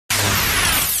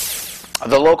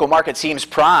The local market seems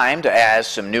primed as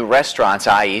some new restaurants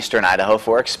eye eastern Idaho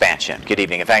for expansion. Good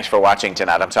evening and thanks for watching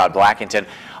tonight. I'm Todd Blackington.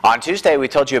 On Tuesday, we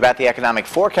told you about the economic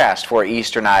forecast for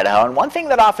eastern Idaho, and one thing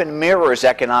that often mirrors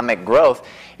economic growth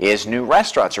is new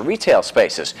restaurants or retail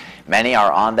spaces. Many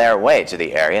are on their way to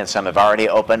the area, and some have already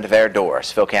opened their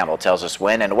doors. Phil Campbell tells us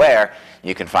when and where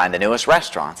you can find the newest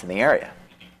restaurants in the area.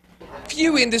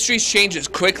 Few industries change as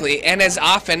quickly and as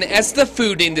often as the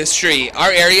food industry.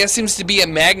 Our area seems to be a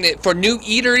magnet for new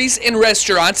eateries and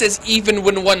restaurants, as even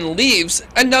when one leaves,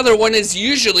 another one is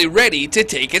usually ready to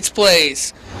take its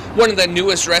place. One of the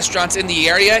newest restaurants in the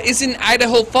area is in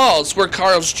Idaho Falls, where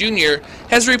Carl's Jr.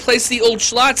 has replaced the old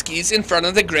Schlotzsky's in front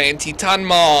of the Grand Teton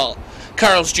Mall.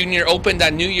 Carl's Jr. opened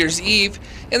on New Year's Eve,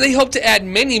 and they hope to add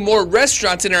many more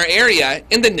restaurants in our area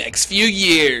in the next few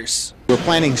years. We're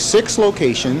planning 6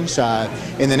 locations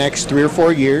in the next 3 or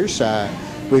 4 years.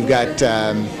 We've got,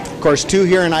 of course, 2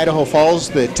 here in Idaho Falls.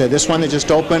 This one that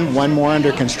just opened, 1 more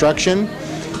under construction.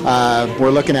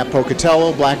 We're looking at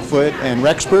Pocatello, Blackfoot, and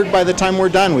Rexburg. By the time we're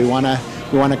done, we want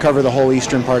to cover the whole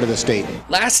eastern part of the state.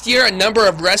 Last year, a number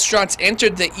of restaurants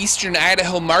entered the eastern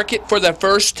Idaho market for the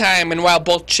first time, and while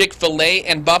both Chick-fil-A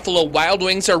and Buffalo Wild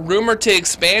Wings are rumored to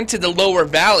expand to the lower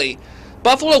valley,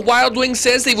 Buffalo Wild Wings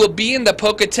says they will be in the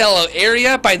Pocatello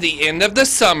area by the end of the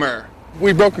summer.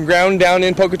 We've broken ground down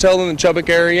in Pocatello in the Chubbuck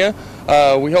area.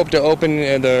 We hope to open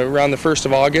around the 1st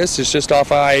of August. It's just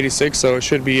off I-86, so it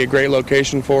should be a great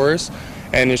location for us.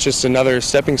 And it's just another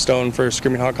stepping stone for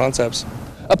Screaming Hot Concepts.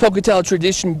 A Pocatello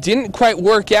tradition didn't quite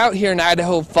work out here in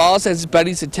Idaho Falls, as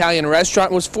Buddy's Italian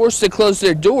restaurant was forced to close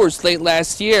their doors late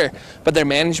last year. But their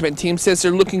management team says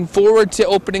they're looking forward to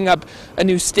opening up a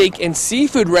new steak and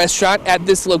seafood restaurant at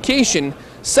this location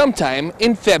sometime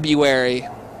in February.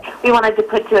 We wanted to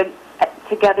put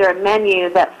together a menu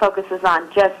that focuses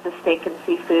on just the steak and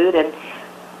seafood,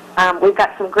 and we've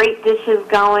got some great dishes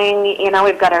going.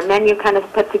 We've got our menu kind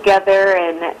of put together,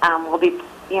 and we'll be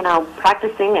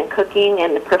practicing and cooking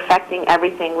and perfecting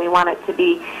everything. We want it to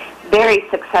be very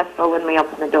successful when we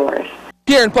open the doors.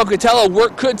 Here in Pocatello,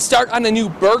 work could start on a new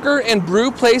burger and brew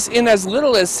place in as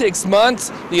little as 6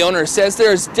 months. The owner says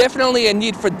there is definitely a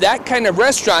need for that kind of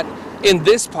restaurant in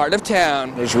this part of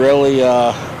town. There's really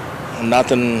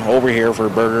nothing over here for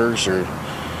burgers or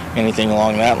anything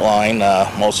along that line.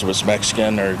 Most of it's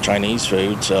Mexican or Chinese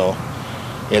food, so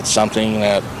it's something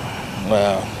that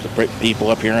the people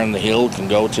up here on the hill can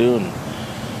go to and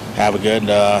have a good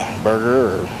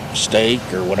burger or steak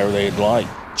or whatever they'd like.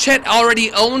 Chet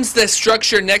already owns the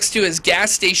structure next to his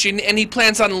gas station, and he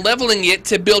plans on leveling it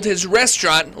to build his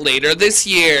restaurant later this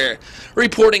year.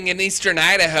 Reporting in eastern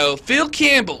Idaho, Phil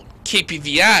Campbell,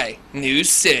 KPVI News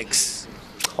 6.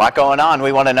 A lot going on.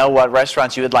 We want to know what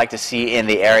restaurants you would like to see in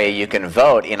the area. You can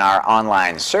vote in our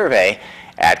online survey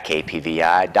at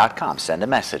kpvi.com. Send a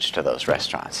message to those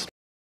restaurants.